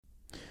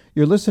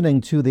You're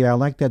listening to the I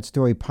Like That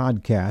Story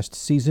podcast,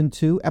 Season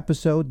 2,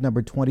 Episode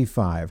number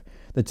 25.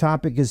 The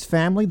topic is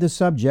family. The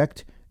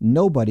subject,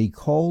 Nobody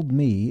Called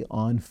Me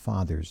on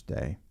Father's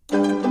Day.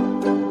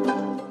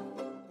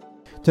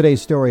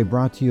 Today's story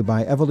brought to you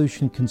by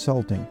Evolution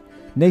Consulting,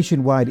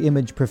 nationwide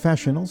image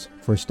professionals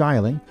for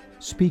styling,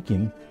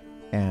 speaking,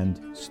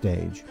 and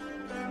stage.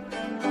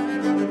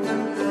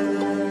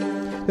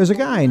 There's a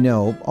guy I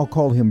know, I'll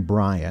call him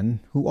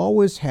Brian, who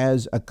always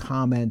has a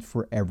comment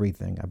for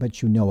everything. I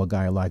bet you know a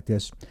guy like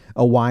this.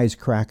 A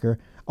wisecracker,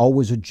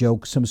 always a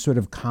joke, some sort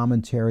of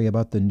commentary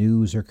about the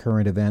news or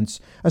current events,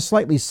 a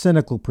slightly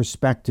cynical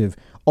perspective,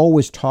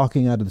 always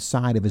talking out of the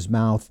side of his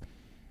mouth.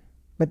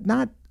 But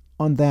not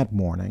on that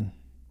morning.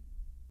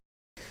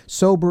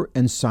 Sober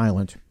and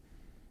silent.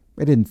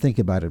 I didn't think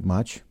about it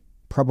much.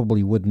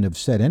 Probably wouldn't have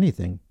said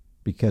anything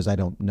because I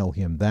don't know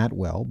him that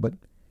well, but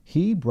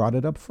he brought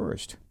it up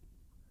first.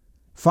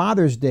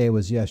 Father's Day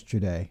was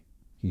yesterday,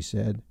 he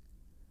said.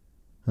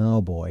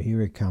 Oh boy,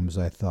 here it comes,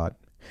 I thought.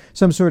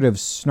 Some sort of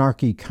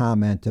snarky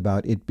comment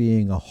about it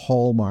being a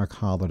Hallmark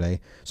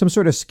holiday, some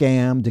sort of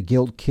scam to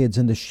guilt kids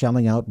into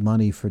shelling out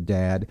money for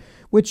Dad,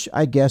 which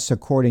I guess,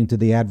 according to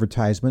the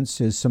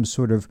advertisements, is some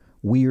sort of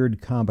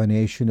weird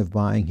combination of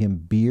buying him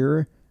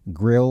beer,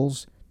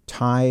 grills,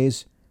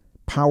 ties,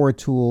 power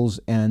tools,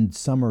 and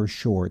summer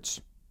shorts.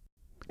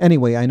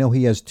 Anyway, I know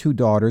he has 2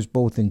 daughters,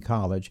 both in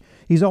college.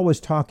 He's always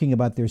talking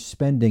about their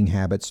spending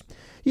habits.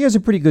 He has a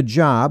pretty good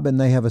job, and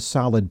they have a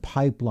solid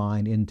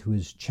pipeline into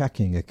his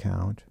checking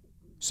account.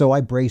 So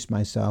I brace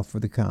myself for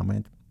the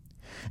comment.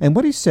 And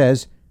what he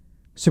says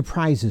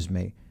surprises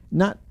me.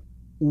 Not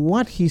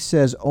what he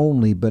says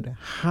only, but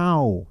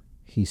how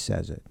he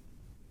says it.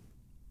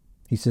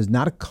 He says,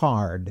 not a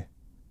card,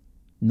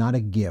 not a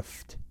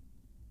gift,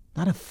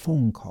 not a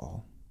phone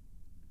call.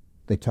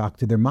 They talk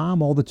to their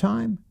mom all the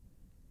time.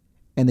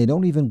 And they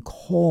don't even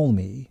call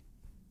me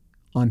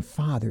on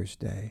Father's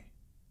Day.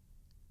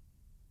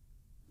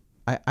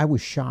 I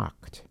was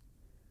shocked.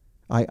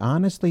 I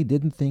honestly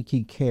didn't think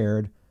he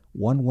cared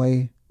one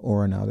way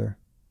or another.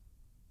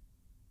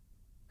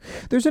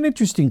 There's an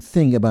interesting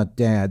thing about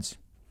dads.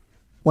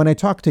 When I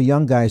talk to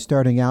young guys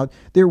starting out,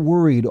 they're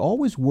worried,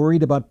 always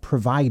worried about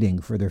providing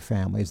for their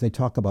families. They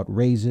talk about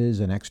raises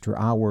and extra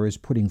hours,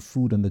 putting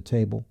food on the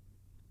table.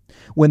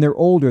 When they're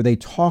older, they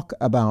talk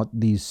about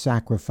these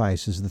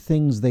sacrifices, the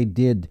things they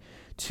did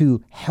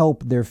to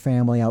help their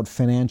family out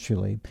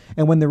financially.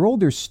 And when they're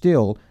older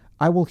still,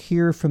 I will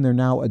hear from their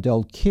now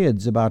adult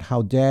kids about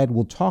how Dad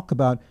will talk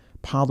about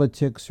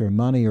politics or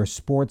money or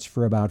sports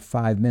for about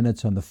 5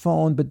 minutes on the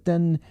phone, but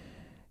then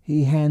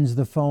he hands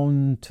the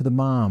phone to the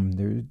mom.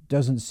 There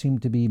doesn't seem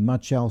to be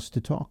much else to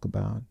talk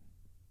about.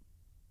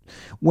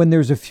 When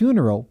there's a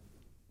funeral,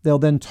 they'll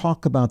then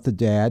talk about the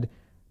dad,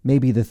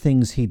 maybe the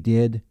things he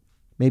did,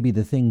 maybe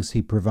the things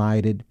he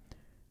provided,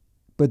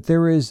 but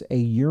there is a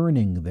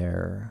yearning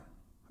there,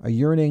 a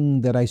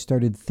yearning that I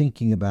started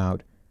thinking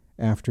about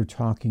after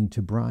talking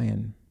to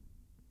Brian.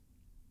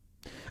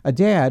 A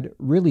dad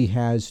really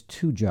has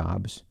 2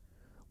 jobs.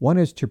 One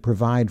is to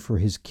provide for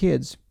his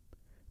kids.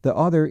 The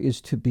other is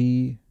to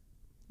be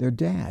their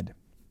dad.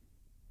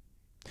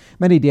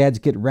 Many dads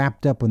get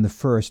wrapped up in the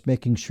first,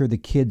 making sure the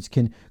kids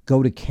can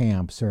go to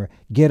camps or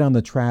get on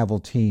the travel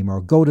team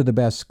or go to the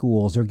best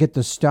schools or get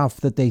the stuff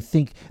that they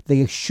think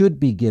they should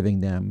be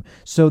giving them.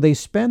 So they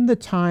spend the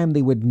time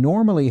they would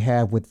normally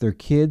have with their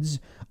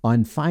kids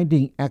on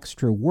finding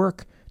extra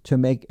work to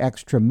make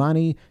extra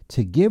money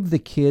to give the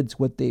kids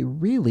what they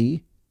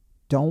really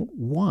don't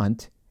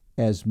want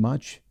as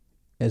much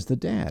as the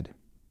dad.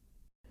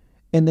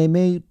 And they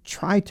may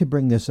try to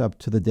bring this up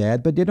to the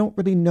dad, but they don't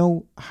really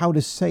know how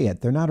to say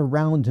it. They're not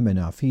around him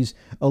enough. He's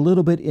a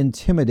little bit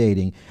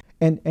intimidating.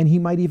 And he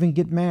might even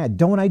get mad.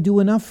 Don't I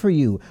do enough for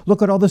you?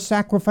 Look at all the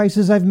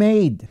sacrifices I've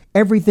made.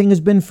 Everything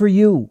has been for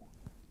you.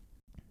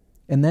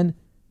 And then,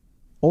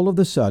 all of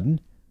a sudden,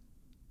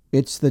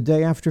 it's the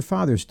day after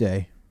Father's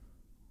Day.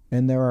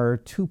 And there are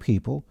 2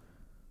 people,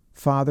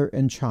 father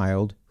and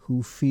child,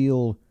 who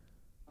feel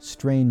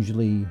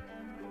strangely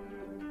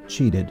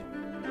cheated.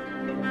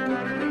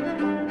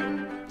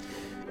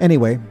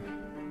 Anyway,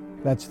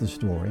 that's the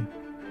story.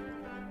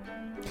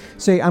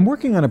 Say, I'm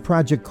working on a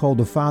project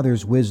called A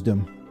Father's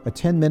Wisdom, a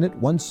 10-minute,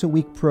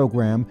 once-a-week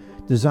program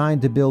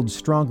designed to build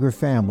stronger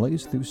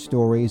families through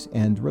stories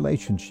and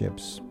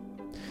relationships.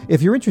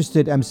 If you're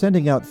interested, I'm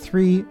sending out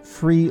 3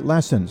 free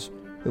lessons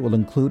that will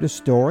include a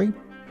story,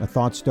 a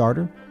thought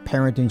starter,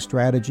 parenting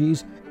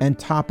strategies, and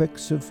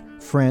topics of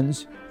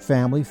friends,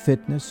 family,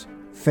 fitness,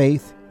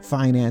 faith,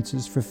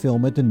 finances,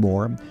 fulfillment, and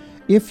more.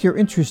 If you're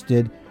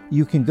interested,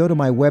 you can go to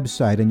my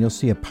website and you'll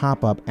see a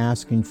pop-up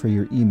asking for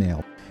your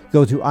email.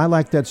 Go to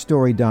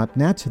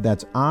ilikethatstory.net.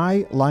 That's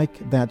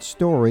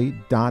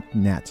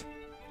ilikethatstory.net.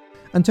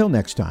 Until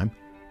next time,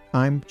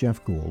 I'm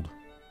Jeff Gould.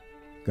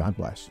 God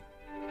bless.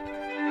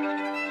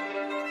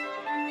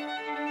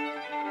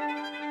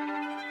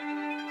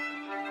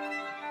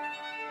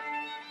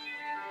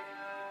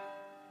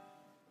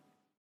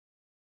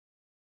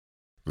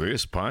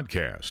 This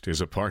podcast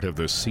is a part of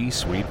the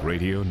C-Suite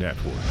Radio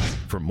Network.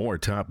 For more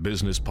top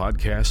business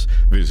podcasts,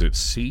 visit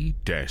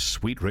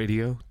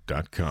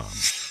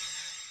c-suiteradio.com.